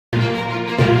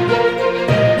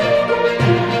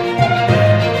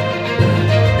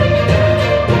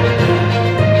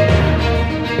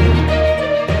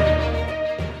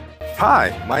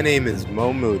Hi, my name is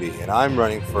Mo Moodie, and I'm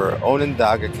running for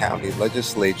Onondaga County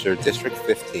Legislature District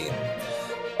 15.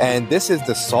 And this is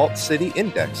the Salt City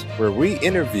Index, where we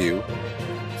interview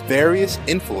various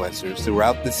influencers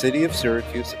throughout the city of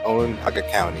Syracuse, Onondaga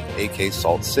County, aka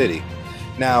Salt City.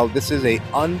 Now, this is an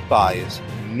unbiased,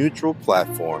 neutral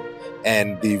platform,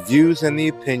 and the views and the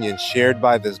opinions shared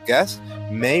by this guest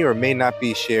may or may not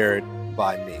be shared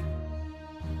by me.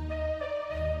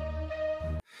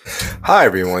 Hi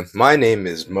everyone, my name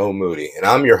is Mo Moodie, and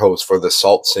I'm your host for the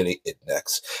Salt City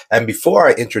Index. And before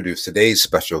I introduce today's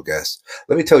special guest,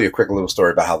 let me tell you a quick little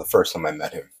story about how the first time I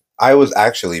met him. I was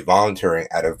actually volunteering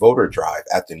at a voter drive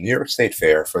at the New York State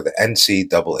Fair for the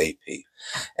NCAAP.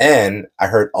 And I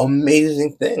heard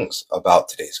amazing things about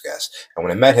today's guest. And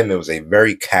when I met him, it was a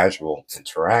very casual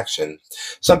interaction,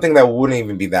 something that wouldn't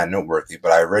even be that noteworthy,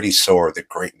 but I already saw the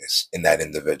greatness in that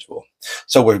individual.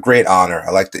 So with great honor,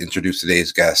 I'd like to introduce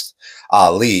today's guest,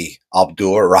 Ali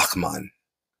Abdur-Rahman.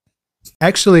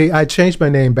 Actually, I changed my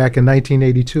name back in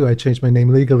 1982. I changed my name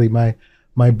legally. My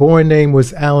born name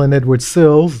was Alan Edward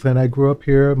Sills, and I grew up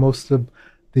here. Most of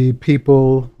the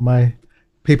people I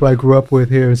grew up with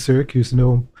here in Syracuse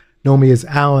know me as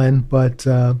Alan. But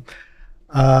in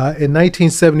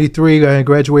 1973, I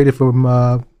graduated from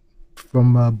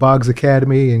Boggs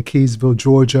Academy in Keysville,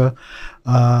 Georgia.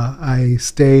 I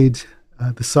stayed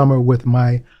the summer with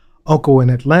my uncle in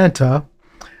Atlanta,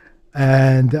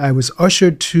 and I was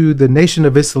ushered to the Nation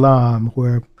of Islam,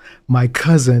 where my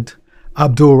cousin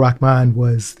Abdur-Rahman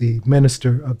was the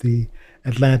minister of the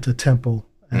Atlanta temple.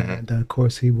 And of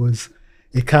course, he was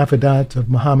a confidant of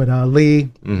Muhammad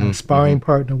Ali, a sparring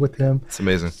partner with him. It's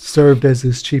amazing. Served as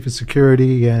his chief of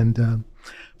security. And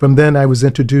from then I was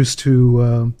introduced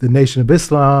to the Nation of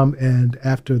Islam. And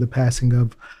after the passing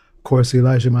of course,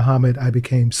 Elijah Muhammad, I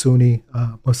became Sunni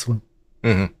Muslim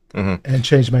and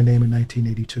changed my name in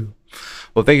 1982.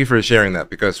 Well, thank you for sharing that,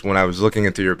 because when I was looking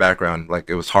into your background,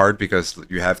 it was hard because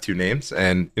you have two names,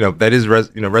 and that is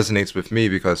resonates with me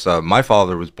because my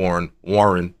father was born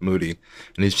Warren Moodie,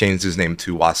 and he's changed his name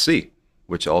to Wasi,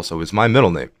 which also is my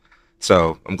middle name.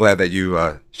 So I'm glad that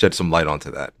you shed some light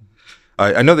onto that.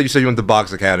 I know that you said you went to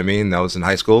Boggs Academy, and that was in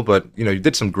high school, but you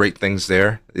did some great things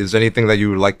there. Is there anything that you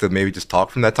would like to maybe just talk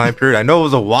from that time period? I know it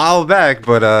was a while back,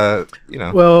 but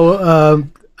Well,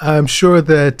 I'm sure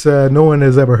that no one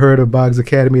has ever heard of Boggs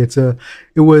Academy. It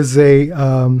was a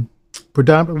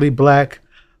predominantly black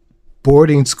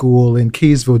boarding school in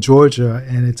Keysville, Georgia,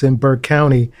 and it's in Burke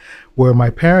County, where my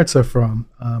parents are from.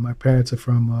 My parents are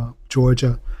from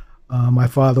Georgia. My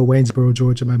father, Waynesboro,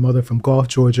 Georgia, my mother from Gulf,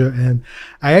 Georgia. And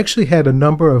I actually had a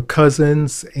number of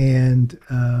cousins and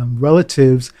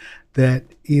relatives that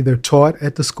either taught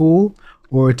at the school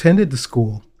or attended the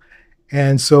school.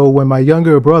 And so when my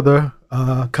younger brother,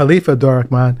 Khalifa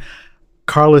Abdur-Rahman,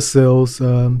 Carlos Sills,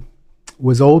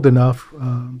 was old enough,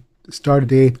 started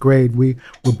the 8th grade, we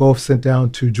were both sent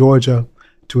down to Georgia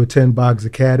to attend Boggs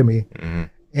Academy.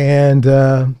 And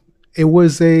it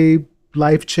was a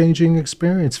life-changing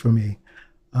experience for me.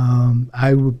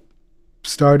 I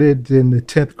started in the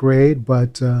 10th grade,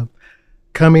 but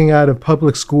coming out of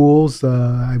public schools,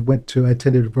 I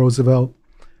attended Roosevelt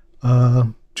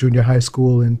Junior High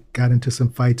School and got into some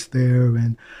fights there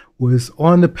and was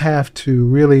on the path to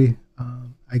really,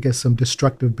 some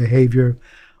destructive behavior,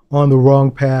 on the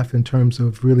wrong path in terms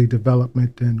of really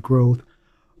development and growth.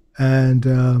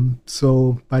 And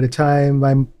so by the time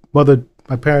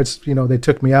my parents, they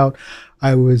took me out,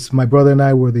 my brother and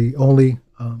I were the only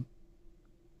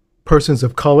persons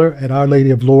of color at Our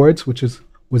Lady of Lourdes, which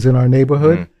was in our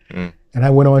neighborhood. And I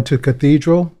went on to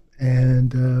Cathedral,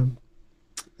 and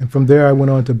from there I went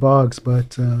on to Boggs.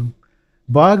 But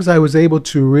Boggs, I was able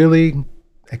to really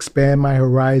expand my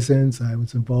horizons. I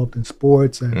was involved in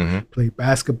sports. I played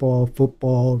basketball,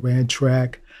 football, ran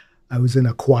track. I was in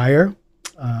a choir.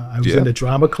 I was in a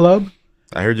drama club.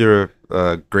 I heard you're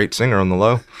a great singer on the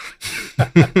low.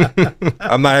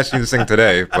 I'm not asking you to sing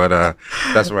today, but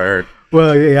that's what I heard.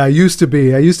 Well, yeah, I used to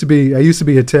be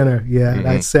a tenor. Yeah, and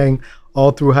I sang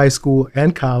all through high school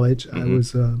and college.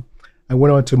 I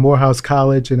went on to Morehouse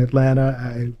College in Atlanta.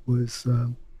 I was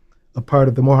a part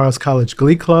of the Morehouse College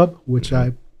Glee Club, which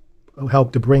I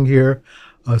helped to bring here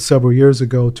several years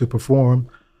ago to perform.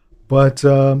 But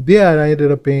I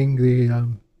ended up being the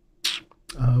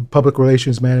public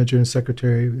relations manager and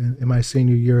secretary in my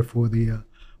senior year for the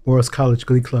Morehouse College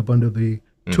Glee Club under the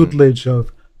tutelage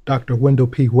of Dr. Wendell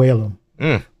P. Whalum,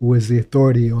 who was the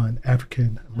authority on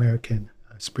African American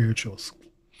spirituals.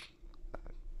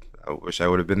 I wish I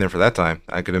would have been there for that time.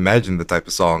 I could imagine the type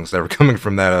of songs that were coming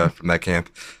from that camp.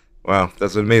 Wow,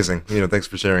 that's amazing. Thanks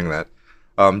for sharing that.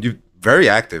 very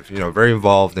active, very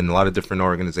involved in a lot of different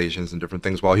organizations and different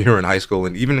things while you were in high school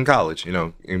and even in college,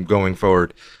 in going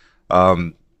forward.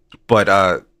 Um,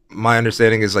 but my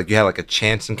understanding is like you had like a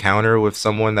chance encounter with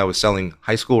someone that was selling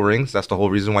high school rings. That's the whole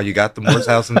reason why you got the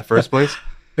Morehouse in the first place.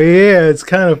 Yeah, it's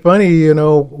kind of funny,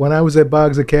 when I was at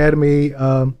Boggs Academy,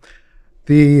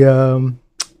 the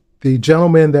the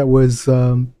gentleman that was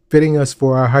fitting us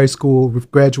for our high school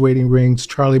graduating rings,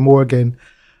 Charlie Morgan,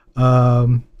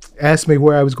 asked me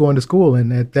where I was going to school.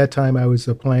 And at that time, I was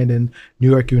applying in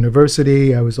New York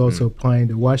University. I was also applying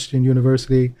to Washington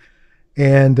University.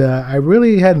 And I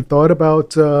really hadn't thought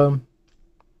about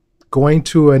going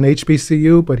to an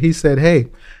HBCU, but he said, "Hey,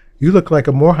 you look like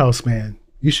a Morehouse man.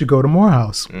 You should go to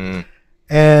Morehouse."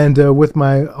 And with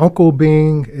my uncle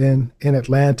being in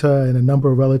Atlanta and a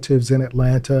number of relatives in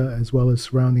Atlanta, as well as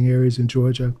surrounding areas in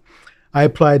Georgia, I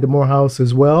applied to Morehouse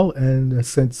as well. And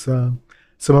since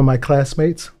some of my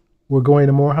classmates were going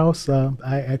to Morehouse,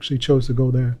 I actually chose to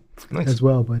go there as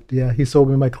well. But yeah, he sold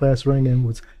me my class ring and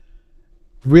was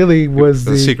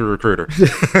the secret recruiter.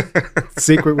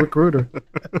 Secret recruiter.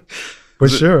 For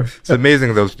sure. It's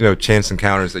amazing those chance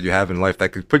encounters that you have in life that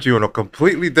could put you on a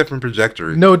completely different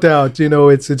trajectory. No doubt.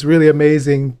 It's really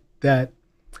amazing that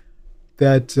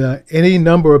any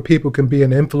number of people can be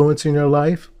an influence in your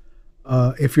life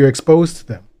if you're exposed to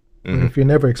them. Mm-hmm. If you're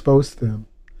never exposed to them,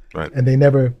 right, and they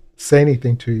never say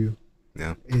anything to you,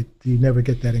 yeah, you never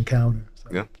get that encounter. So.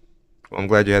 Yeah. Well, I'm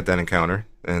glad you had that encounter.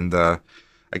 And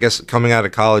I guess coming out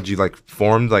of college, you like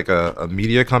formed like a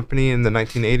media company in the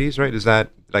 1980s, right? Did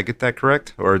I get that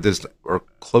correct, or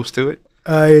close to it?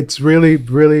 It's really,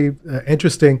 really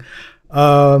interesting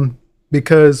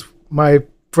because my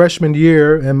freshman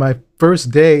year and my first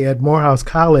day at Morehouse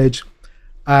College,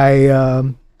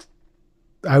 I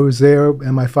was there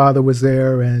and my father was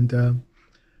there, and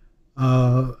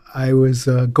I was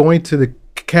going to the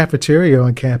cafeteria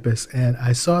on campus, and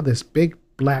I saw this big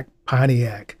black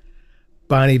Pontiac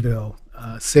Bonneville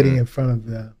sitting in front of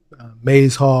the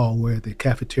Mays Hall where the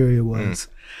cafeteria was.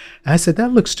 And I said,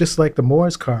 "That looks just like the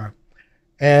Moore's car."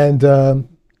 And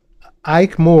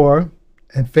Ike Moore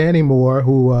and Fannie Moore,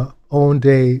 who owned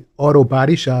a auto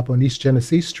body shop on East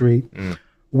Genesee Street,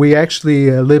 we actually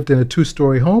lived in a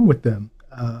 2-story home with them.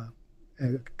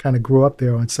 Kind of grew up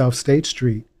there on South State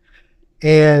Street.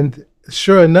 And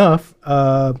sure enough,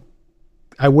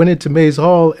 I went into Mays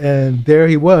Hall, and there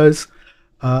he was,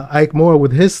 Ike Moore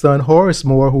with his son, Horace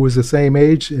Moore, who was the same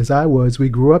age as I was. We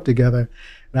grew up together.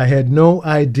 And I had no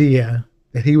idea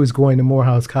that he was going to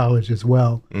Morehouse College as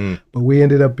well. But we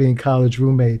ended up being college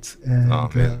roommates. And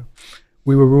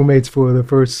we were roommates for the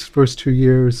first 2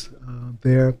 years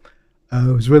there.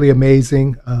 It was really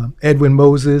amazing. Edwin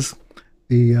Moses,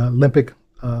 the Olympic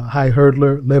high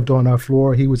hurdler, lived on our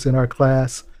floor. He was in our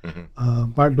class.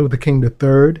 Martin Luther King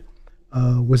III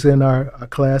was in our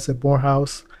class at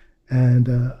Morehouse. And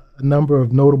a number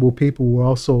of notable people were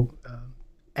also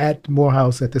at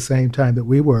Morehouse at the same time that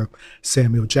we were.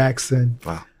 Samuel Jackson,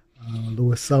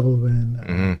 Louis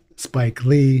Sullivan, Spike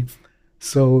Lee.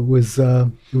 So it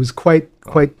was quite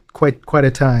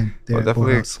a time there.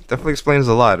 Well, definitely explains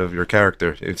a lot of your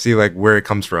character. You see like where it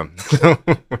comes from,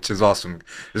 which is awesome.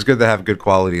 It's good to have good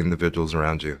quality individuals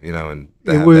around you, and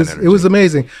it was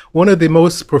amazing. One of the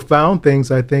most profound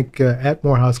things I think at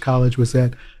Morehouse College was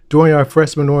that during our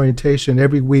freshman orientation,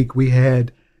 every week we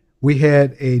had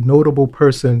a notable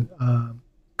person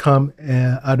come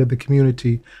out of the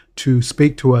community to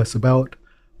speak to us about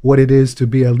what it is to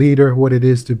be a leader, what it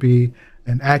is to be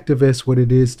an activist, what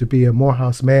it is to be a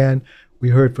Morehouse man. We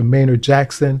heard from Maynard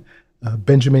Jackson,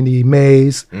 Benjamin E.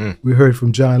 Mays. We heard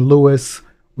from John Lewis.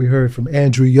 We heard from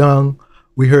Andrew Young.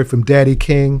 We heard from Daddy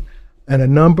King. And a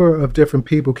number of different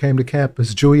people came to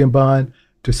campus, Julian Bond,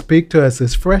 to speak to us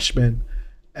as freshmen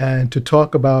and to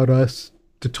talk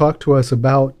to us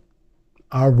about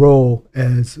our role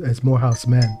as Morehouse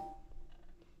men.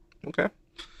 Okay.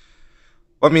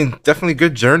 Well, I mean, definitely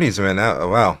good journeys, man.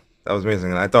 Wow, that was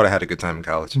amazing. And I thought I had a good time in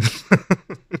college.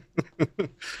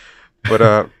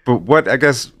 But what I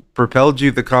guess propelled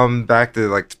you to come back to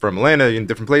like from Atlanta in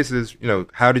different places?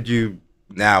 How did you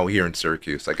now here in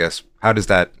Syracuse? I guess how does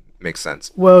that make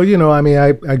sense? Well, I mean,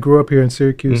 I grew up here in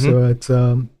Syracuse, so it's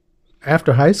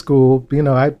after high school.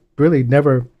 I really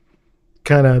never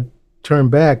kind of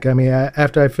turned back. I mean,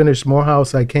 after I finished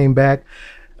Morehouse, I came back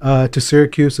to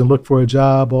Syracuse and looked for a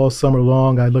job all summer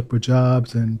long. I looked for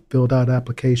jobs and filled out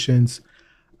applications.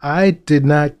 I did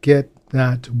not get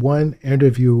not one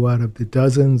interview out of the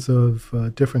dozens of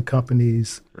different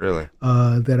companies really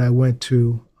that I went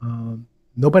to.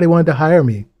 Nobody wanted to hire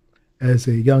me as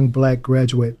a young black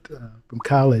graduate from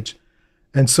college.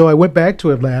 And so I went back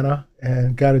to Atlanta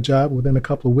and got a job within a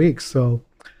couple of weeks. So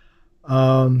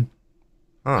um,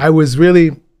 Huh. I was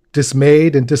really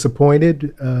dismayed and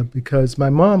disappointed because my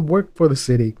mom worked for the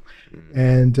city, Mm.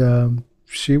 and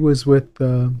she was with.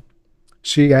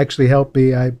 She actually helped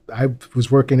me. I was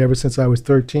working ever since I was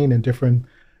 13 in different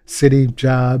city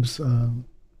jobs.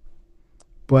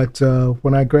 But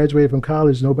when I graduated from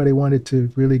college, nobody wanted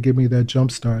to really give me that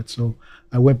jump start. So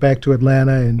I went back to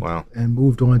Atlanta Wow. and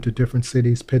moved on to different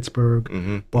cities, Pittsburgh, Mm-hmm.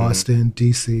 Mm-hmm. Boston,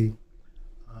 D.C.,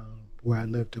 where I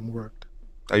lived and worked.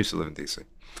 I used to live in DC.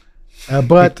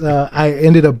 But I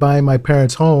ended up buying my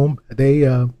parents' home. They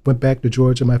went back to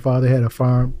Georgia. My father had a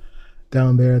farm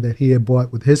down there that he had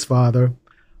bought with his father,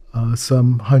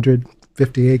 some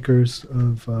 150 acres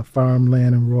of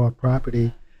farmland and raw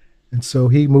property. And so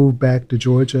he moved back to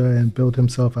Georgia and built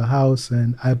himself a house.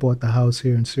 And I bought the house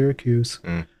here in Syracuse.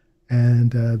 Mm.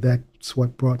 And that's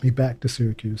what brought me back to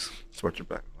Syracuse. Switch it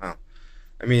back. Wow.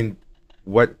 I mean,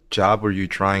 what job were you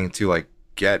trying to like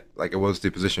get? Like, what was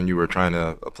the position you were trying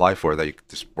to apply for that you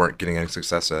just weren't getting any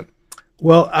success at?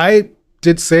 Well, I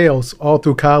did sales all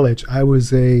through college. I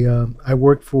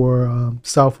worked for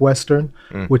Southwestern,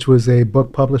 Mm. which was a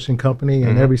book publishing company,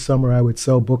 and Mhm. every summer I would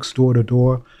sell books door to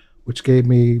door, which gave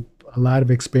me a lot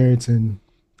of experience in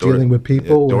dealing with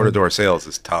people. Door to door sales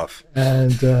is tough.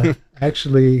 And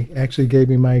actually gave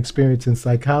me my experience in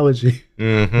psychology,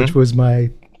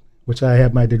 Mm-hmm. which I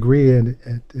have my degree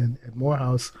at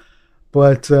Morehouse.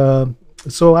 But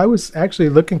so I was actually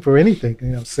looking for anything. You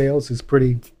know, sales is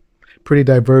pretty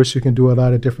diverse. You can do a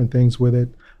lot of different things with it,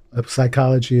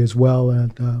 psychology as well.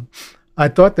 And I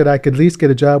thought that I could at least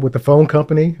get a job with the phone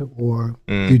company or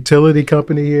Mm. utility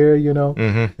company here. You know,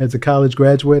 Mm-hmm. as a college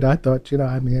graduate, I thought,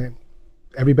 I mean,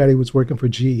 everybody was working for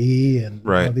GE and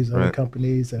all Right, these other right.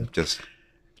 companies, and Just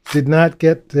did not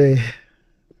get a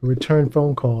return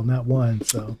phone call, not one.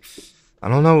 So I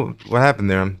don't know what happened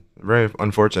there. I'm very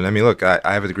unfortunate. I mean, look, I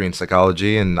have a degree in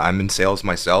psychology and I'm in sales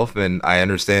myself and I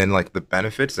understand like the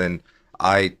benefits and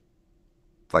I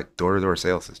like door to door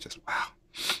sales is just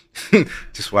wow.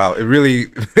 Just wow. It really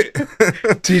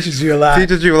teaches you a lot.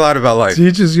 teaches you a lot about life.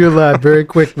 Teaches you a lot very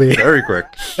quickly. Very quick.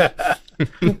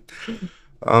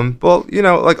 Well,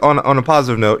 like on a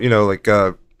positive note, like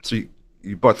so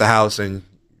you bought the house and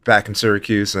back in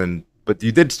Syracuse and but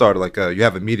you did start like you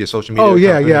have a media social media Oh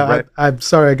yeah, company, yeah. right? I'm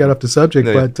sorry I got off the subject,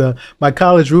 Yeah, yeah. but my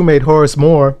college roommate Horace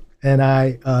Moore and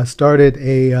I started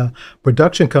a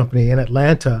production company in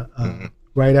Atlanta Mm-hmm.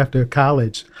 right after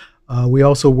college. We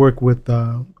also work with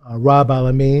Rob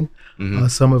Alameen. Mm-hmm.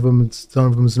 Some of them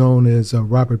is known as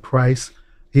Robert Price.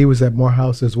 He was at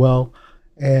Morehouse as well,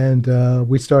 and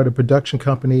we started a production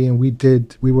company, and we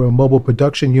were a mobile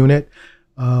production unit.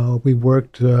 We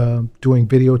worked doing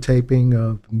videotaping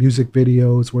of music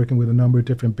videos, working with a number of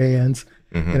different bands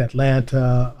Mm-hmm. in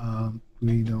Atlanta.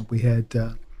 We had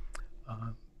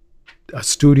a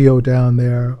studio down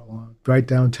there, right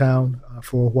downtown,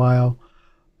 for a while.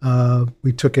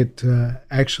 We took it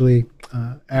actually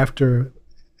after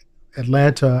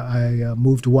Atlanta. I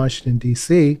moved to Washington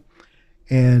D.C.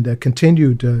 and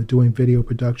continued doing video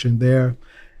production there,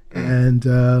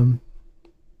 and.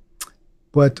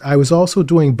 But I was also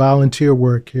doing volunteer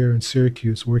work here in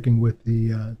Syracuse, working with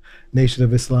the Nation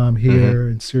of Islam here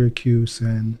in Syracuse.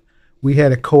 And we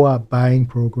had a co-op buying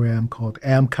program called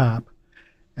AMCOP.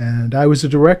 And I was the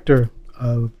director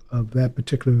of that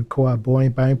particular co-op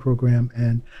buying program.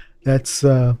 And that's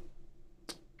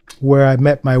where I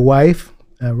met my wife,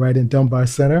 right in Dunbar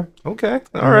Center. Okay.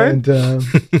 All right.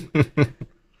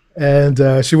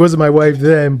 And she wasn't my wife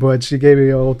then, but she gave me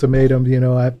an ultimatum.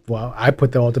 I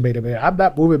put the ultimatum in. I'm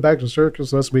not moving back to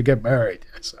Syracuse unless we get married.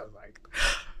 So I was like,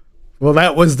 well,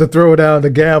 that was the throw down the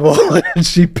gavel, and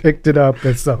she picked it up,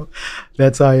 and so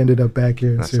that's how I ended up back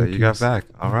here in That's how Syracuse. you got back.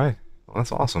 All right. Well,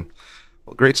 that's awesome.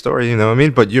 Well, great story, what I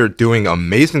mean? But you're doing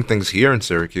amazing things here in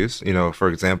Syracuse. For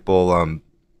example,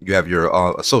 you have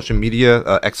your social media,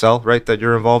 Excel, right, that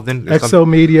you're involved in? Excel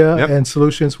Media Yep. and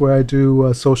Solutions, where I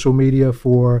do social media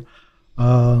for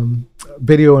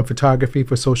video and photography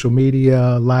for social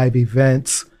media, live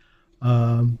events,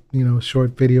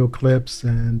 short video clips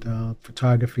and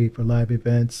photography for live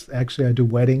events. Actually, I do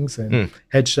weddings and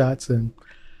headshots and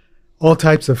all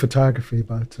types of photography,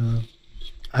 but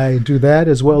I do that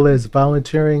as well as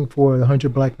volunteering for the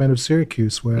 100 Black Men of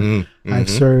Syracuse, where I've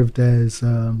served as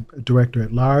director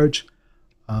at large,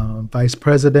 vice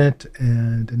president,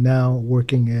 and now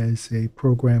working as a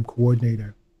program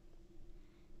coordinator.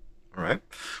 All right.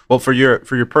 Well, for your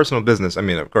personal business, I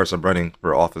mean, of course, I'm running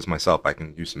for office myself. I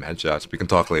can use some headshots. We can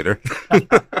talk later. I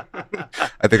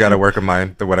think I got to work on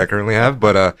mine than what I currently have.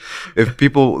 But if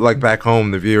people like back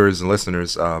home, the viewers and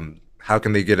listeners, how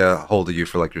can they get a hold of you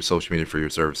for like your social media for your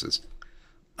services?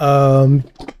 Um,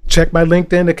 Check my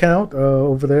LinkedIn account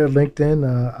over there.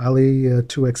 LinkedIn,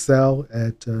 Ali2XL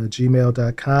at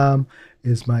gmail.com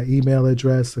is my email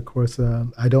address. Of course,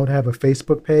 I don't have a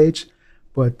Facebook page,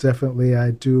 but definitely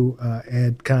I do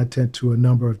add content to a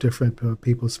number of different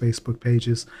people's Facebook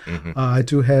pages. Hmm. I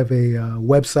do have a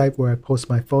website where I post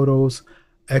my photos,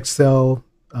 Excel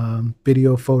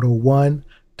video photo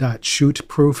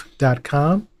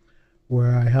one.shootproof.com,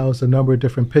 where I house a number of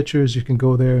different pictures. You can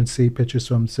go there and see pictures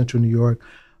from Central New York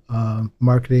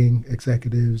marketing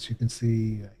executives. You can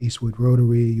see Eastwood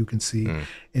Rotary. You can see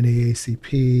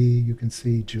NAACP. You can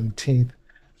see Juneteenth.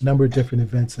 A number of different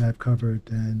events that I've covered,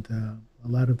 and a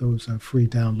lot of those are free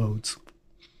downloads.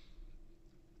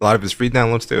 A lot of his free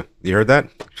downloads too. You heard that?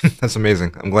 That's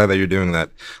amazing. I'm glad that you're doing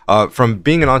that. From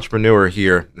being an entrepreneur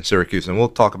here in Syracuse, and we'll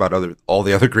talk about all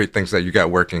the other great things that you got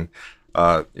working,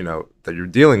 that you're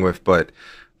dealing with. But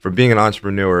from being an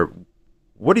entrepreneur,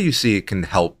 what do you see can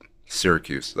help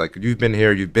Syracuse? Like you've been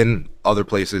here, you've been other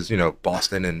places,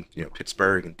 Boston and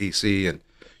Pittsburgh and DC, and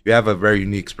you have a very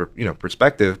unique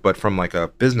perspective. But from like a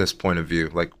business point of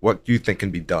view, like what do you think can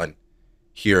be done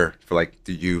here for like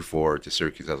the youth or just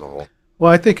Syracuse as a whole?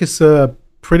 Well, I think it's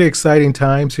pretty exciting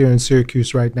times here in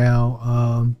Syracuse right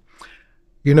now.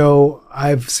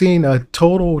 I've seen a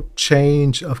total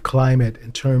change of climate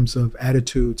in terms of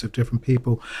attitudes of different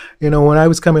people. When I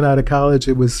was coming out of college,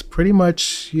 it was pretty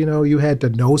much, you had to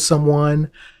know someone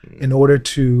in order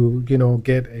to,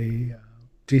 get a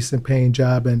decent paying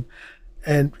job.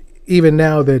 And even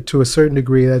now that to a certain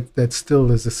degree that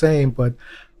still is the same, but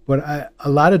a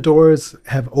lot of doors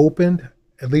have opened,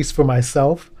 at least for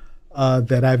myself,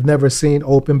 that I've never seen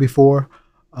open before.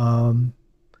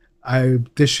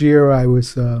 This year I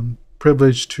was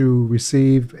privileged to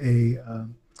receive a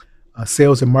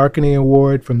sales and marketing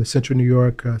award from the Central New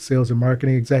York Sales and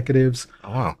Marketing Executives.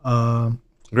 Oh, wow.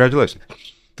 Congratulations.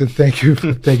 Thank you.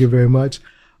 Thank you very much.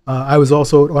 I was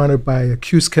also honored by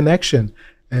Cuse Connection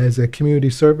as a community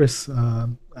service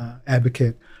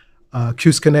advocate.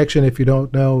 Cuse Connection, if you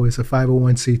don't know, is a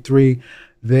 501c3.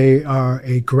 They are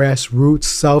a grassroots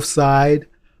South Side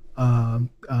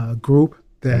group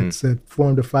that's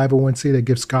formed a 501c that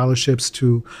gives scholarships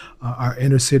to our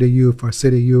inner city youth, our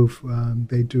city youth.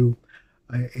 They do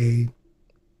a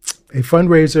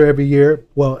fundraiser every year.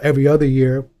 Well, every other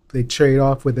year. They trade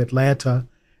off with Atlanta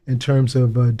in terms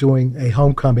of doing a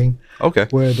homecoming. Okay.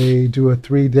 Where they do a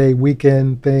 3-day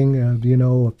weekend thing, a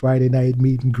Friday night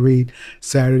meet and greet,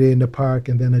 Saturday in the park,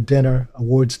 and then a dinner,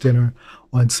 awards dinner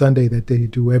on Sunday that they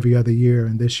do every other year.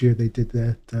 And this year they did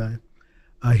that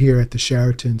here at the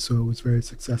Sheraton, so it was very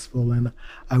successful. And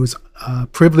I was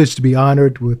privileged to be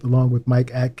honored along with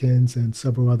Mike Atkins and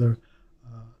several other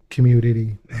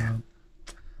community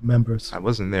members. I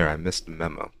wasn't there. I missed the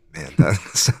memo. Man, that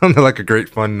sounded like a great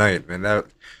fun night, man. That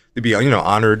to be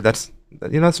honored. That's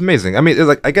amazing. I mean, it's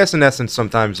like I guess in essence,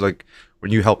 sometimes like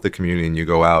when you help the community and you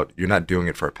go out, you're not doing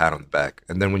it for a pat on the back,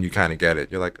 and then when you kind of get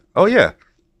it, you're like, oh yeah,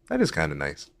 that is kind of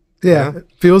nice. Yeah, it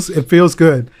feels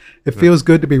good. It feels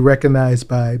good to be recognized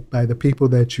by the people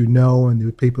that you know and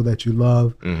the people that you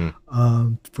love.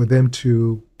 Mm-hmm. For them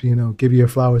to give you your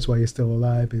flowers while you're still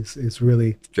alive is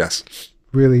really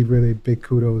really, really big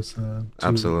kudos to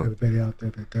Absolutely. everybody out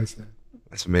there that does that.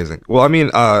 That's amazing. Well, I mean,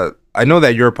 I know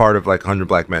that you're a part of like 100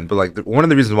 Black Men, but like one of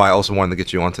the reasons why I also wanted to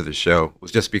get you onto the show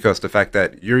was just because the fact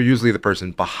that you're usually the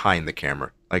person behind the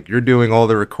camera. Like you're doing all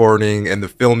the recording and the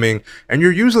filming, and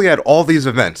you're usually at all these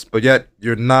events, but yet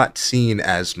you're not seen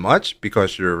as much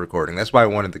because you're recording. That's why I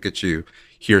wanted to get you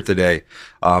here today,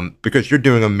 because you're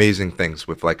doing amazing things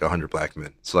with like 100 Black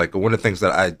Men. So like one of the things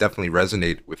that I definitely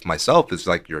resonate with myself is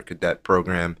like your cadet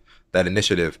program, that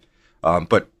initiative.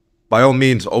 But by all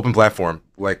means, open platform.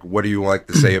 Like, what do you like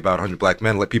to say about 100 Black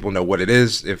Men? Let people know what it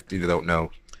is if you don't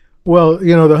know. Well,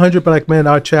 the 100 Black Men,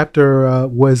 our chapter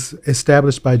was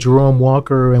established by Jerome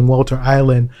Walker and Walter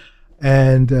Island,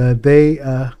 and they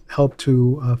helped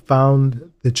to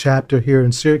found the chapter here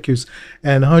in Syracuse.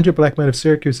 And 100 Black Men of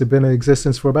Syracuse have been in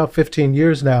existence for about 15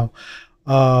 years now.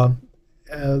 A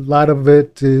lot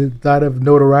of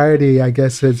notoriety, I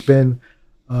guess, has been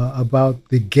about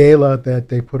the gala that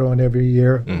they put on every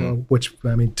year, which,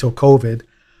 I mean, till COVID.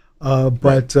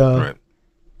 Right.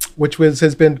 Which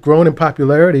has been grown in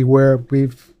popularity, where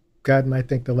we've gotten, I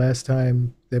think the last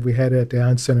time that we had it at the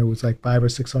On Center was like 500 or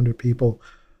 600 people.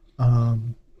 Wow.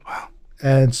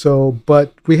 And so,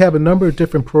 but we have a number of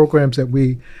different programs that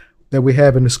we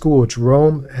have in the school.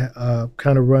 Jerome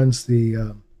kind of runs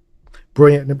the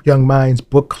Brilliant Young Minds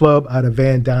Book Club out of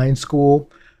Van Dyne School,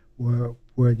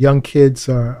 where young kids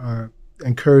are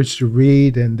encouraged to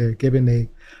read, and they're given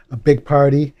a big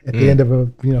party at the end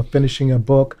of finishing a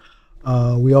book.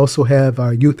 We also have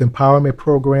our youth empowerment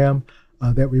program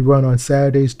that we run on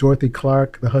Saturdays. Dorothy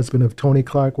Clark, the husband of Tony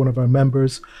Clark, one of our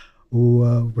members,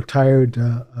 who retired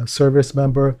a service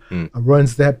member,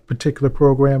 runs that particular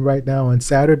program right now on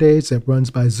Saturdays. It runs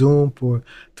by Zoom for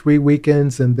 3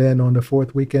 weekends, and then on the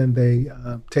 4th weekend, they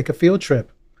take a field trip,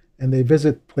 and they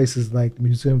visit places like the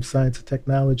Museum of Science and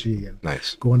Technology, and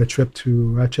go on a trip to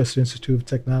Rochester Institute of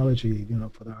Technology,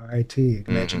 for the RIT,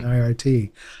 Imagine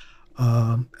IRT.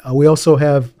 We also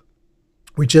have,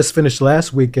 we just finished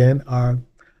last weekend, our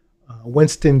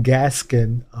Winston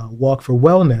Gaskin Walk for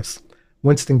Wellness.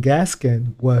 Winston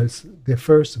Gaskin was the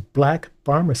first Black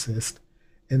pharmacist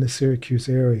in the Syracuse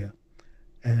area,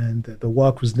 and the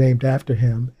walk was named after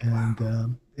him,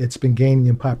 and it's been gaining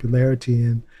in popularity,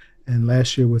 and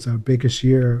last year was our biggest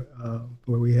year,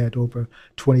 where we had over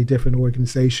 20 different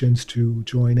organizations to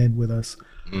join in with us.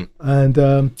 And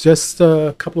just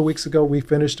a couple of weeks ago, we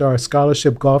finished our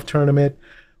scholarship golf tournament,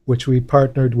 which we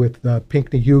partnered with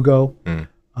Pinckney Hugo.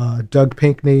 Doug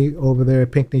Pinckney over there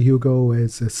at Pinckney Hugo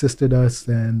has assisted us,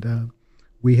 and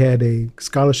we had a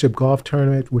scholarship golf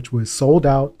tournament which was sold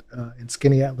out in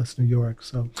Skaneateles, New York.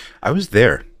 So I was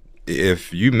there.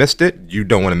 If you missed it, you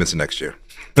don't want to miss it next year.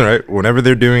 All right, whenever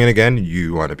they're doing it again,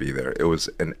 you want to be there. It was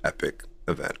an epic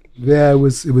event. Yeah, it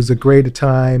was a great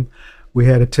time. We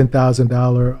had a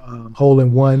 $10,000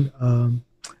 hole-in-one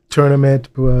tournament,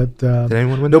 but did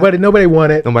anyone win? Nobody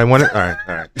won it. Nobody won it. All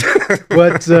right.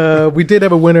 But we did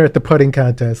have a winner at the putting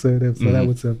contest. So that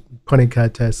was a putting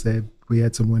contest. We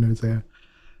had some winners there.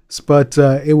 But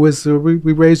it was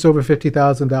we raised over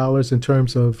 $50,000 in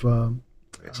terms of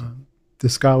the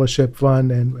scholarship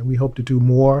fund, and we hope to do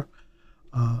more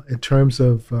in terms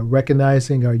of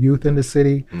recognizing our youth in the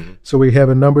city. So we have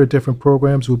a number of different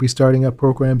programs. We'll be starting up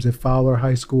programs at Fowler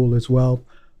High School as well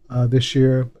this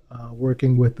year,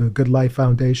 working with the Good Life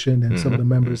Foundation and some of the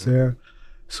members there.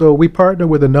 So we partner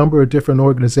with a number of different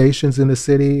organizations in the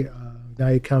city,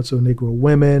 United Council of Negro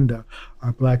Women,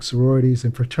 our Black sororities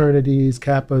and fraternities,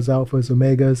 Kappas, Alphas,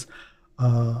 Omegas,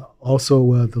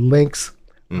 also the Links,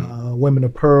 Women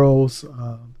of Pearls,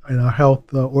 and our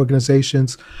health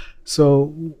organizations.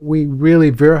 So we really,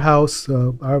 Vera House,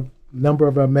 our number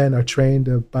of our men are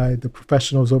trained by the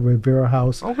professionals over at Vera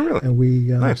House. Oh, really? And we,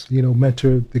 nice.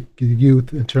 Mentor the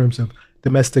youth in terms of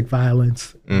domestic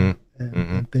violence and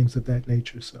things of that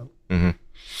nature. So,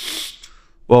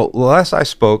 well, last I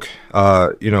spoke,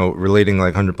 relating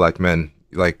like 100 Black Men,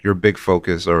 like your big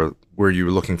focus or where you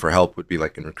were looking for help would be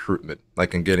like in recruitment,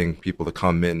 like in getting people to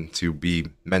come in to be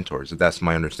mentors. If that's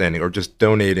my understanding, or just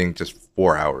donating just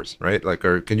 4 hours, right? Like,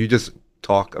 or can you just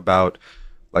talk about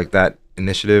like that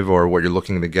initiative or what you're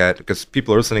looking to get? Because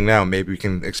people are listening now, maybe we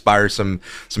can inspire some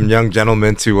young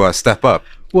gentlemen to step up.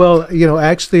 Well,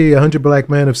 actually 100 Black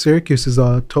Men of Syracuse is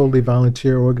a totally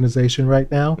volunteer organization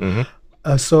right now.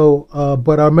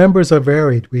 But our members are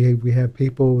varied. We have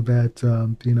people that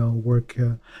work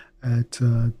at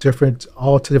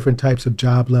all different types of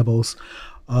job levels.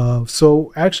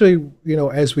 So actually,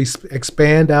 as we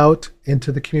expand out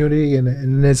into the community,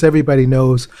 and as everybody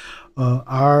knows,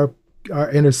 our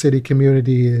inner city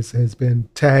community has been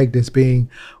tagged as being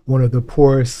one of the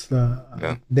poorest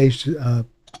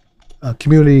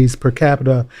communities per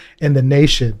capita in the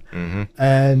nation,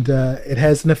 and it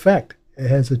has an effect. It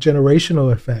has a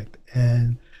generational effect,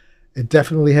 and it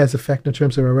definitely has effect in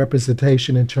terms of our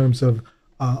representation, in terms of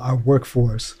our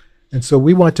workforce. And so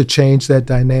we want to change that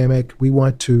dynamic. We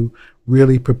want to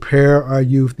really prepare our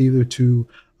youth either to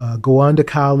go on to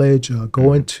college,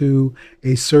 go into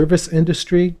a service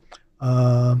industry,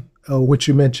 which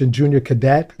you mentioned, junior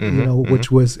cadet,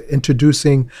 which was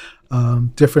introducing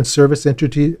different service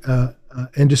industries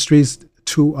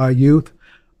to our youth,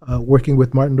 working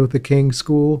with Martin Luther King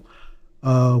School,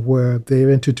 where they're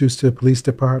introduced to the police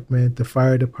department, the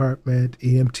fire department,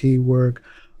 EMT work,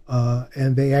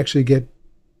 and they actually get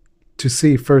to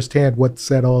see firsthand what's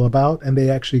that all about, and they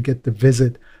actually get to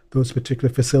visit those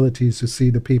particular facilities to see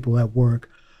the people at work.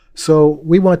 So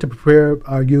we want to prepare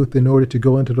our youth in order to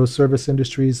go into those service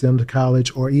industries, into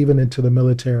college, or even into the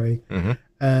military.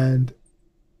 And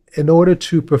in order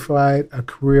to provide a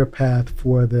career path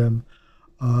for them,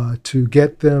 to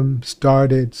get them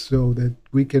started so that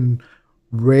we can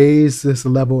raise this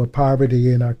level of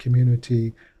poverty in our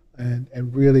community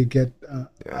and really get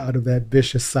out of that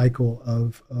vicious cycle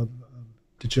of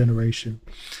degeneration.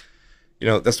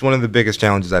 That's one of the biggest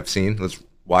challenges I've seen. That's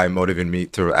why it motivated me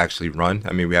to actually run.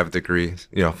 I mean, we have degrees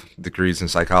in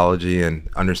psychology and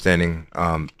understanding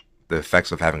the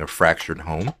effects of having a fractured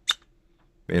home,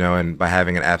 and by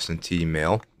having an absentee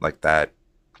male like that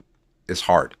is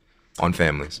hard. on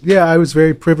families? Yeah, I was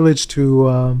very privileged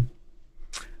to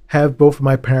have both of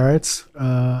my parents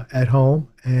at home,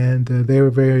 and they were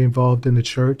very involved in the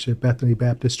church at Bethany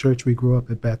Baptist Church. We grew up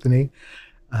at Bethany,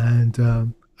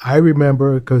 and I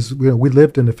remember because we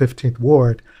lived in the 15th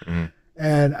Ward,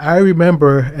 and I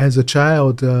remember as a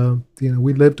child,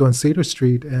 we lived on Cedar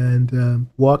Street, and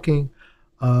walking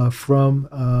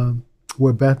from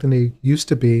where Bethany used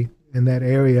to be in that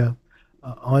area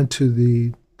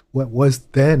onto what was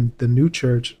then the new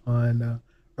church on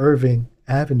Irving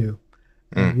Avenue.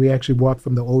 And we actually walked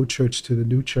from the old church to the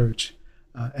new church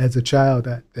as a child.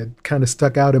 That kind of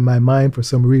stuck out in my mind for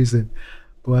some reason.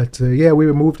 But yeah, we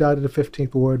were moved out of the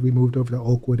 15th Ward. We moved over to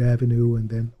Oakwood Avenue and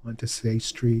then onto State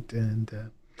Street and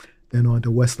then on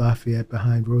to West Lafayette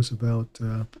behind Roosevelt.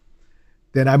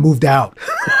 Then I moved out.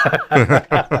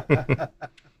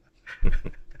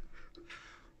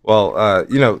 Well,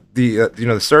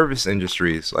 the service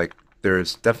industries, like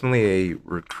there's definitely a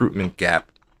recruitment gap.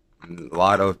 A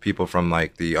lot of people from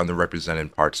like the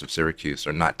underrepresented parts of Syracuse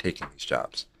are not taking these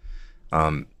jobs.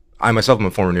 I myself am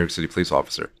a former New York City police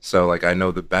officer, so like I know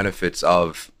the benefits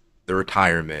of the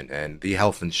retirement and the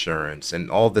health insurance and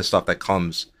all this stuff that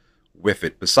comes with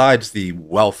it. Besides the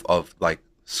wealth of like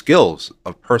skills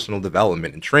of personal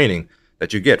development and training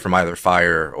that you get from either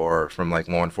fire or from like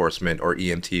law enforcement or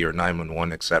EMT or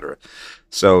 911, etc.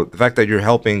 So the fact that you're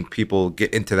helping people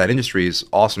get into that industry is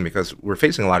awesome because we're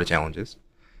facing a lot of challenges,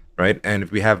 right? And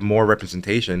if we have more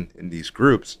representation in these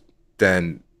groups,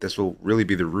 then this will really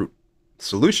be the root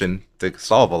solution to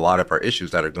solve a lot of our issues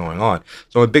that are going on.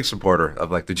 So I'm a big supporter of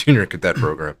like the junior cadet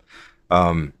program.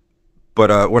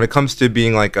 But when it comes to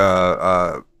being like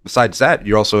besides that,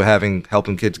 you're also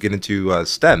helping kids get into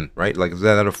STEM, right? Like, is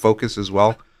that a focus as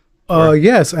well?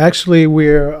 Yes, actually,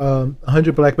 we're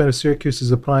 100 Black Men of Syracuse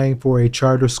is applying for a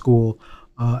charter school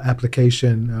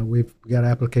application. We've got an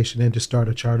application in to start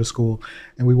a charter school,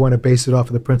 and we want to base it off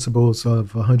of the principles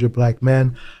of 100 Black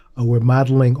Men. We're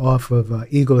modeling off of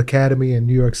Eagle Academy in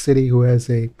New York City, who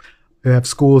have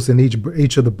schools in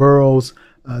each of the boroughs.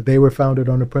 They were founded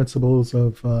on the principles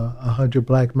of 100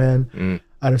 Black Men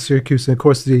out of Syracuse. And of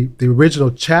course, the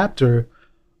original chapter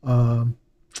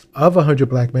of 100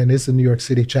 Black Men is the New York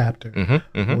City chapter,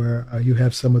 where you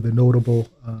have some of the notable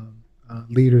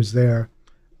leaders there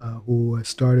who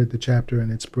started the chapter,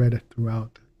 and it spread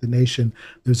throughout the nation.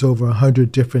 There's over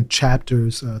 100 different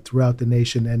chapters throughout the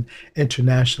nation and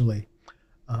internationally.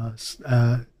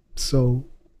 So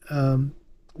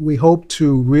we hope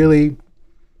to really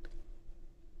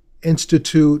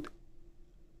institute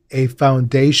a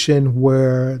foundation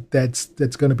where that's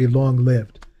going to be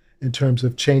long-lived in terms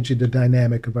of changing the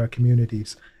dynamic of our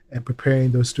communities and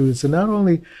preparing those students, and not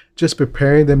only just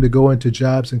preparing them to go into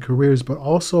jobs and careers, but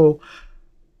also,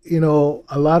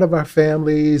 a lot of our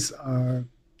families are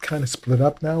kind of split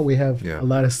up now. We have a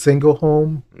lot of single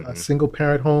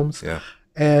parent homes,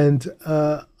 and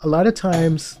a lot of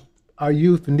times our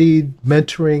youth need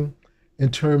mentoring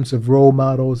in terms of role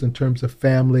models, in terms of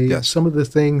family, some of the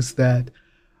things that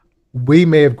we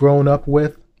may have grown up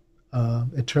with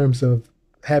in terms of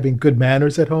having good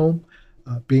manners at home,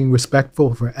 being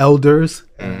respectful for elders,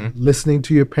 listening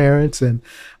to your parents. And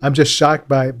I'm just shocked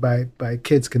by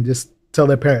kids can just tell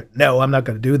their parent, no, I'm not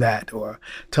going to do that, or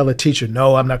tell a teacher,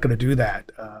 no, I'm not going to do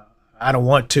that. I don't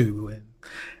want to.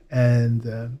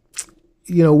 And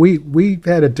we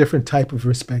had a different type of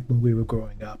respect when we were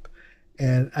growing up.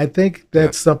 And I think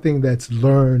that's something that's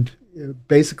learned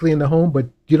basically in the home, but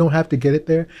you don't have to get it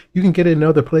there. You can get it in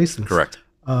other places. Correct.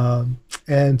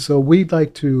 And so we'd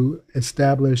like to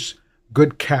establish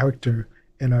good character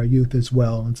in our youth as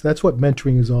well. And so that's what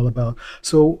mentoring is all about.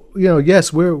 So,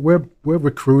 yes, we're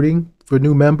recruiting for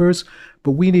new members,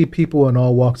 but we need people in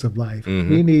all walks of life.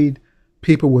 We need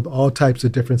people with all types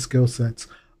of different skill sets.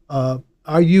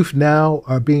 Our youth now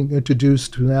are being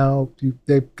introduced to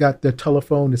they've got their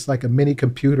telephone. It's like a mini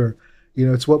computer.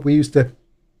 It's what we used to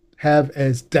have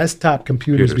as desktop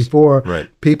computers before. Right.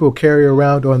 People carry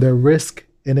around on their wrist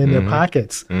and in their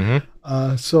pockets.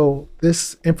 So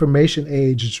this information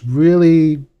age is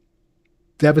really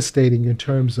devastating in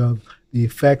terms of the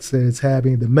effects that it's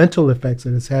having, the mental effects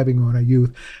that it's having on our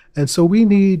youth. And so we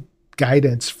need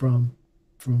guidance from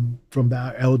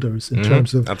our elders in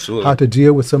terms of how to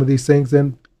deal with some of these things.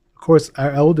 And of course,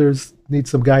 our elders need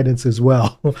some guidance as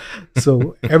well.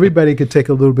 So everybody could take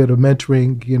a little bit of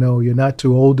mentoring. You're not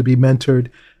too old to be mentored,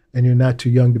 and you're not too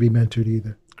young to be mentored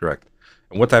either. Correct.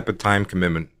 And what type of time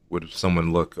commitment would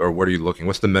someone look, or what are you looking?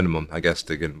 What's the minimum, I guess,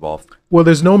 to get involved? Well,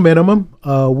 there's no minimum.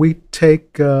 We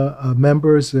take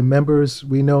members, and members,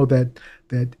 we know that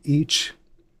each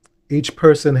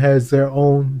person has their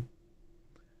own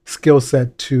skill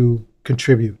set to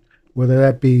contribute, whether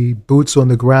that be boots on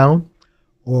the ground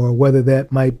or whether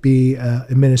that might be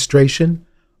administration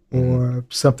Mm-hmm. or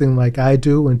something like I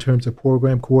do in terms of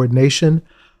program coordination,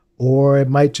 or it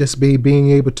might just be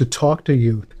being able to talk to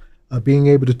youth, being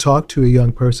able to talk to a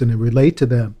young person and relate to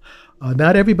them.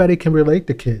 Not everybody can relate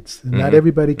to kids, and not Mm-hmm.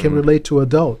 everybody can Mm-hmm. relate to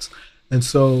adults. And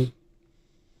so,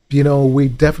 we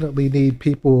definitely need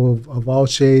people of all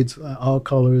shades, all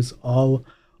colors, all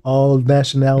Mm-hmm.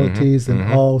 nationalities, and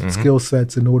Mm-hmm. all Mm-hmm. skill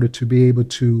sets in order to be able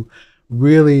to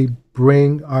really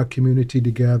bring our community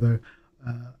together.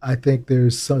 I think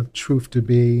there's some truth to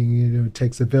being, it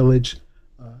takes a village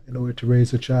in order to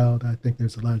raise a child. I think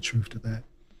there's a lot of truth to that.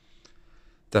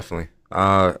 Definitely.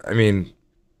 I mean,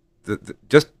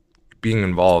 just being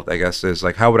involved, I guess, is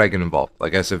like, how would I get involved?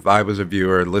 Like, I guess if I was a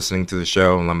viewer listening to the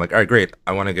show and I'm like, all right, great,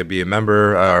 I want to be a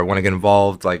member or I want to get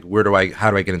involved, like, how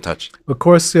do I get in touch? Of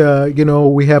course, we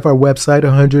have our website,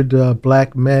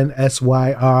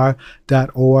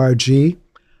 100blackmensyr.org.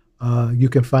 You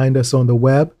can find us on the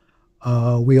web.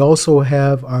 We also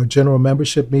have our general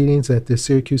membership meetings at the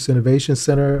Syracuse Innovation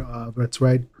Center. That's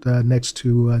right next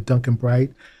to Duncan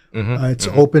Bright. Mm-hmm. It's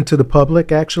Mm-hmm. open to the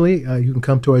public, actually. You can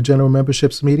come to our general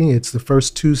memberships meeting. It's the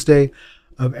first Tuesday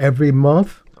of every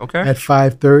month Okay. at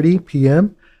 5:30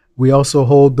 p.m. We also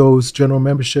hold those general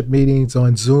membership meetings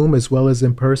on Zoom as well as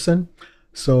in person.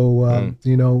 So,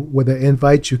 with an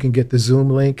invite, you can get the Zoom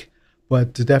link.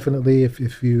 But definitely,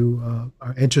 if you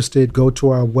are interested, go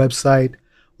to our website,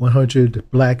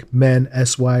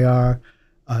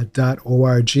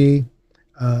 100blackmensyr.org.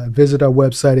 Visit our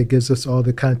website. It gives us all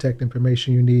the contact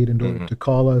information you need in order Mm-hmm. to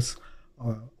call us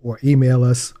or email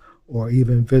us, or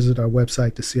even visit our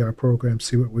website to see our program,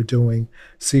 see what we're doing,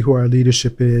 see who our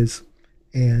leadership is.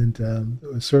 And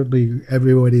certainly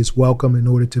everybody is welcome in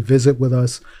order to visit with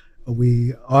us.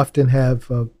 We often have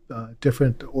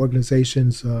different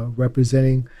organizations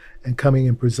representing and coming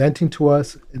and presenting to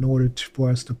us in order for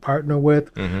us to partner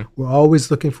with. Mm-hmm. We're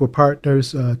always looking for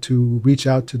partners to reach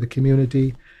out to the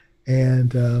community.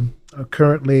 And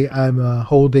currently, I'm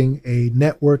holding a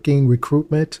networking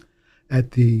recruitment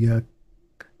at the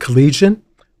Collegian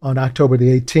on October the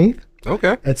 18th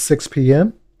Okay. at 6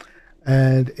 p.m.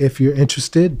 And if you're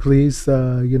interested, please,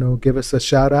 give us a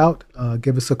shout out,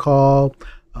 give us a call,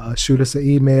 shoot us an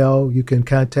email. You can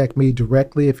contact me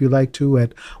directly if you like to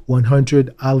at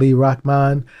 100 Ali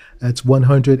Rahman. That's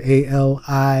 100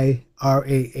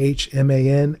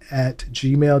 ALIRAHMAN at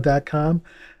gmail.com.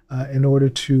 In order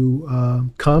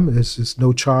to come, there's just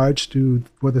no charge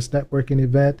for this networking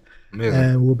event. Amazing.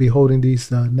 And we'll be holding these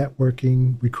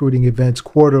networking recruiting events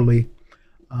quarterly.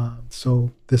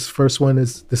 So the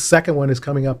second one is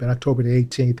coming up on October the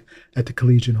 18th at the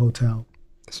Collegian Hotel.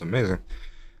 That's amazing.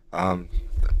 Um,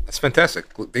 that's fantastic.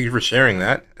 Thank you for sharing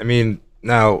that. I mean,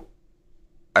 now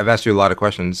I've asked you a lot of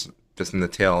questions just in the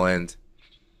tail end.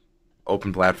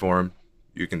 Open platform.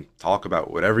 You can talk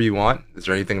about whatever you want. Is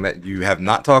there anything that you have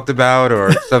not talked about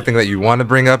or something that you want to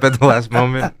bring up at the last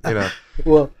moment?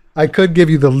 Well, I could give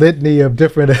you the litany of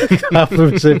different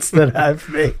accomplishments that I've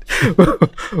made,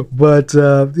 but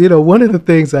one of the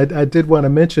things I did want to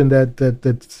mention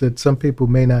that some people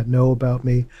may not know about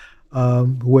me,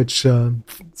 which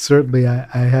certainly I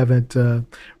haven't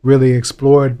really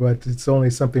explored, but it's only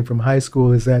something from high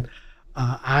school, is that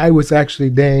I was actually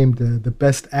named the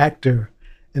best actor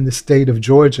in the state of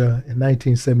Georgia in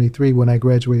 1973 when I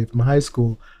graduated from high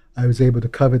school. I was able to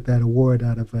covet that award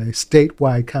out of a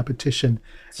statewide competition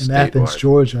in Athens,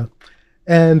 Georgia.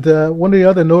 And one of the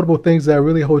other notable things that I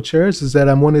really hold cherished is that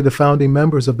I'm one of the founding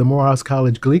members of the Morehouse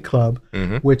College Glee Club,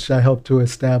 Mm-hmm. which I helped to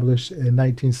establish in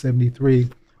 1973,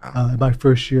 my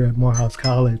first year at Morehouse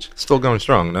College. Still going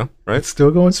strong, no? Right? It's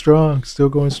still going strong, still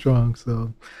going strong.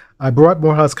 So I brought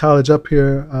Morehouse College up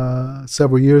here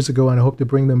several years ago, and I hope to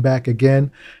bring them back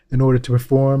again in order to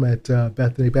perform at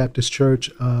Bethany Baptist Church.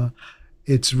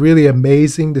 It's really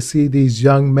amazing to see these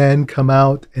young men come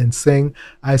out and sing.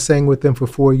 I sang with them for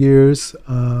 4 years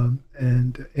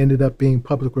and ended up being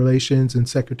public relations and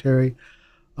secretary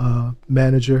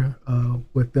manager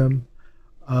with them.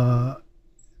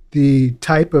 The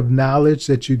type of knowledge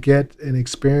that you get and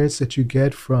experience that you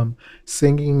get from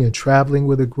singing and traveling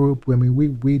with a group. I mean,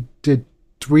 we did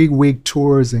 3-week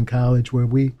tours in college where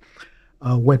we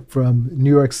went from New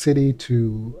York City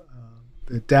to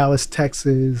Dallas,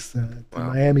 Texas, to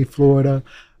Miami, Florida,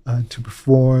 to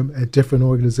perform at different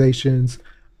organizations.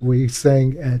 We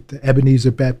sang at the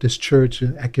Ebenezer Baptist Church,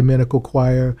 an ecumenical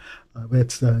choir.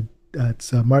 That's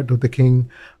Martin Luther King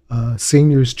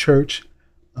Seniors Church.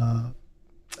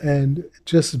 And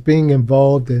just being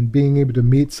involved and being able to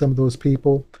meet some of those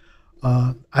people.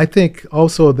 I think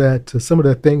also that some of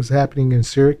the things happening in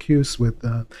Syracuse with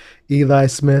Eli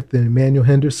Smith and Emmanuel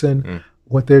Henderson, Mm.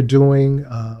 what they're doing,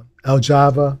 Al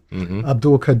Java, Mm-hmm.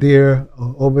 Abdul Qadir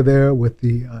over there with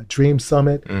the Dream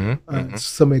Summit, Mm-hmm. Mm-hmm.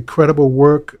 some incredible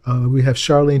work. We have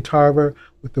Charlene Tarver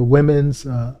with the Women's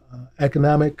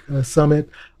Economic Summit.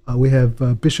 We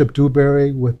have Bishop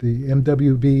Dewberry with the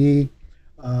MWBE,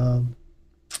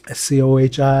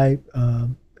 COHI,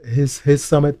 his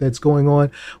summit that's going on.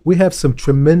 We have some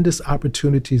tremendous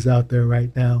opportunities out there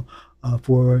right now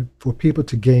for people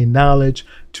to gain knowledge,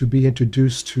 to be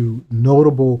introduced to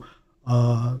notable,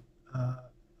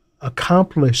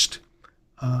 accomplished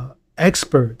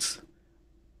experts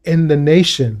in the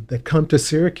nation that come to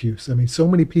Syracuse. I mean, so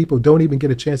many people don't even get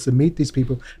a chance to meet these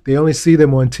people. They only see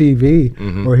them on TV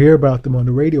or hear about them on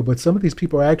the radio. But some of these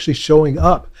people are actually showing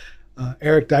up.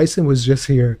 Eric Dyson was just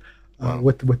here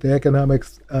with the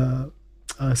economics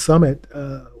summit.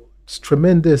 It's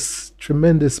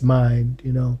tremendous mind.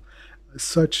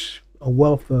 Such a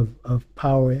wealth of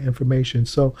power and information.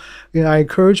 So, I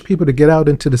encourage people to get out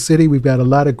into the city. We've got a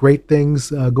lot of great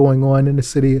things going on in the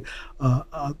city.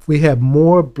 We have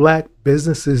more black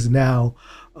businesses now,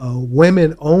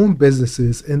 women-owned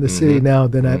businesses in the city now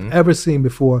than I've ever seen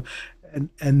before,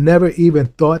 and never even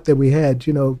thought that we had.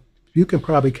 You can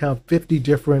probably count 50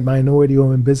 different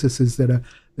minority-owned businesses that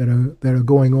are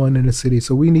going on in the city.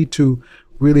 So we need to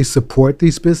really support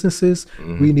these businesses.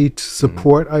 We need to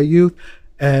support our youth.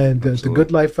 And the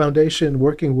Good Life Foundation,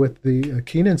 working with the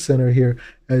Keenan Center here,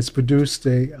 has produced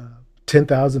a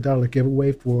 $10,000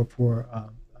 giveaway for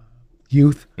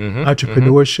youth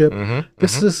entrepreneurship.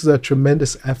 This is a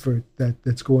tremendous effort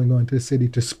that's going on to the city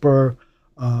to spur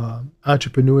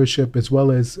entrepreneurship, as well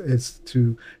as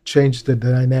to change the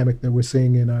dynamic that we're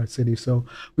seeing in our city. So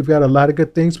we've got a lot of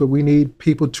good things, but we need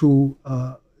people to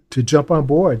jump on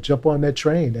board, jump on that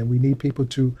train, and we need people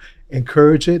to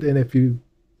encourage it. And if you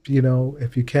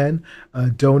can,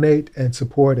 donate and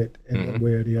support it in one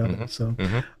way or the other. So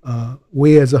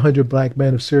we as 100 Black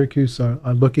Men of Syracuse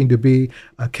are looking to be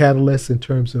a catalyst in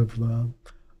terms of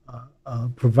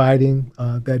providing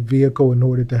that vehicle in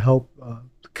order to help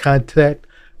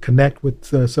connect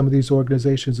with some of these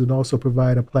organizations, and also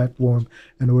provide a platform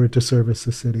in order to service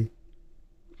the city.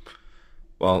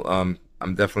 Well,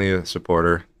 I'm definitely a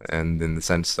supporter, and in the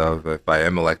sense of if I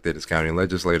am elected as county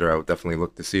legislator, I would definitely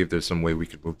look to see if there's some way we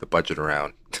could move the budget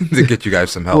around to get you guys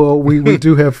some help. Well, we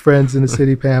do have friends in the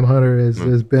city. Pam Hunter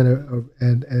has been,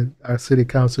 and our city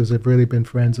councilors have really been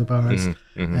friends of ours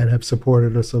and have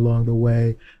supported us along the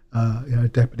way. Our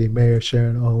Deputy Mayor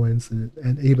Sharon Owens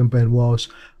and even Ben Walsh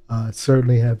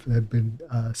certainly have been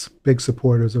big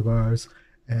supporters of ours,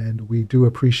 and we do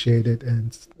appreciate it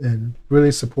and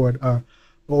really support our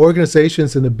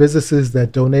organizations and the businesses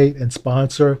that donate and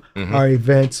sponsor our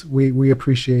events. We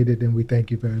appreciate it, and we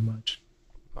thank you very much.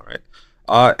 All right.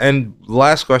 And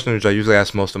last question, which I usually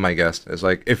ask most of my guests, is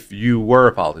like, if you were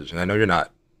a politician, I know you're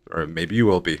not, or maybe you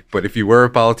will be, but if you were a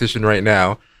politician right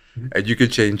now and you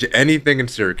could change anything in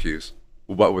Syracuse,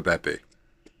 what would that be?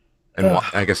 And why?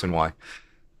 I guess, and why?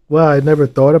 Well, I never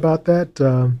thought about that.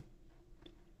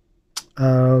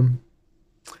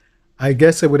 I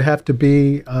guess it would have to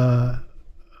be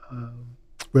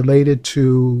related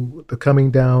to the coming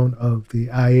down of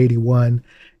the I-81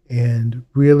 and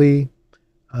really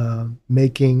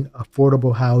making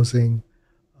affordable housing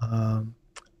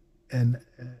and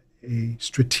a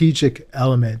strategic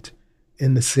element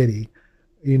in the city.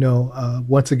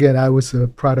 Once again, I was a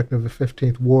product of the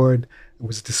 15th Ward. It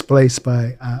was displaced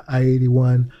by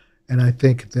I-81. And I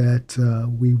think that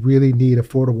we really need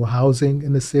affordable housing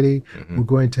in the city. We're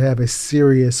going to have a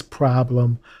serious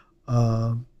problem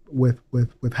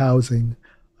with housing,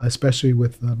 especially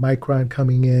with Micron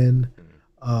coming in.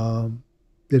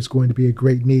 There's going to be a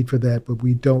great need for that, but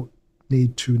we don't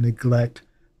need to neglect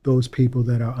those people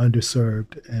that are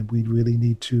underserved, and we really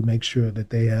need to make sure that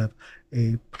they have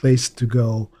a place to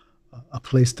go, a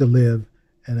place to live,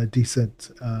 and a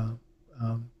decent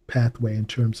pathway in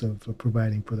terms of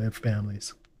providing for their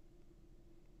families.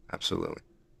 Absolutely.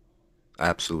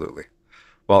 Absolutely.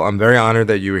 Well, I'm very honored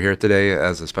that you were here today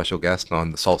as a special guest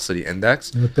on the Salt City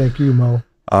Index. Well, thank you, Mo.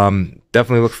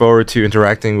 Definitely look forward to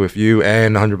interacting with you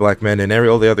and 100 Black Men and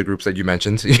all the other groups that you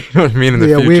mentioned. You know what I mean? In the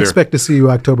future. We expect to see you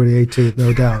October the 18th,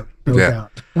 no doubt. No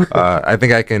doubt. I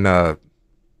think I can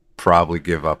probably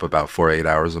give up about 4 to 8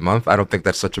 hours a month. I don't think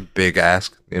that's such a big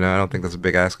ask. I don't think that's a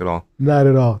big ask at all. Not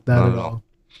at all. Not at all.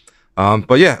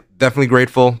 But yeah, definitely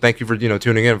grateful. Thank you for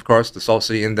tuning in. Of course, the Salt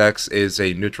City Index is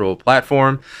a neutral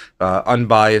platform,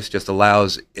 unbiased, just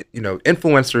allows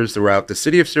influencers throughout the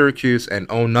city of Syracuse and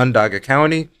Onondaga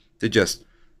County to just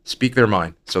speak their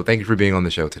mind. So thank you for being on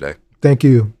the show today. Thank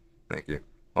you. Thank you.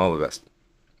 All the best.